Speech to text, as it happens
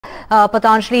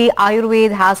Patanjali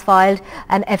Ayurved has filed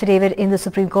an affidavit in the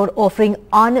Supreme Court offering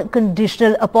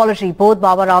unconditional apology. Both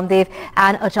Baba Ramdev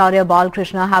and Acharya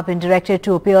Balkrishna have been directed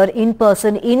to appear in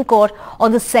person in court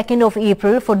on the 2nd of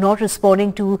April for not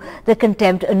responding to the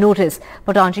contempt notice.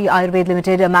 Patanjali Ayurved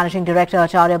Limited Managing Director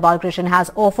Acharya Balkrishna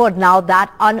has offered now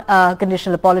that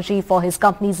unconditional apology for his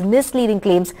company's misleading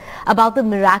claims about the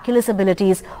miraculous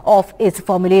abilities of its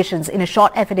formulations. In a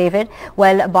short affidavit,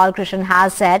 Balkrishna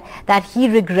has said that he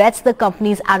regrets the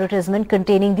company's advertisement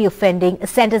containing the offending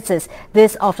sentences.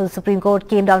 This after the Supreme Court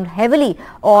came down heavily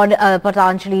on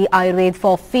Patanjali Ayurved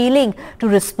for failing to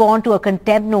respond to a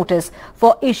contempt notice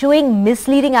for issuing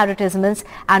misleading advertisements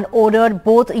and ordered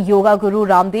both Yoga Guru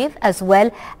Ramdev as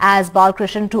well as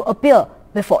Balkrishna to appear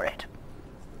before it.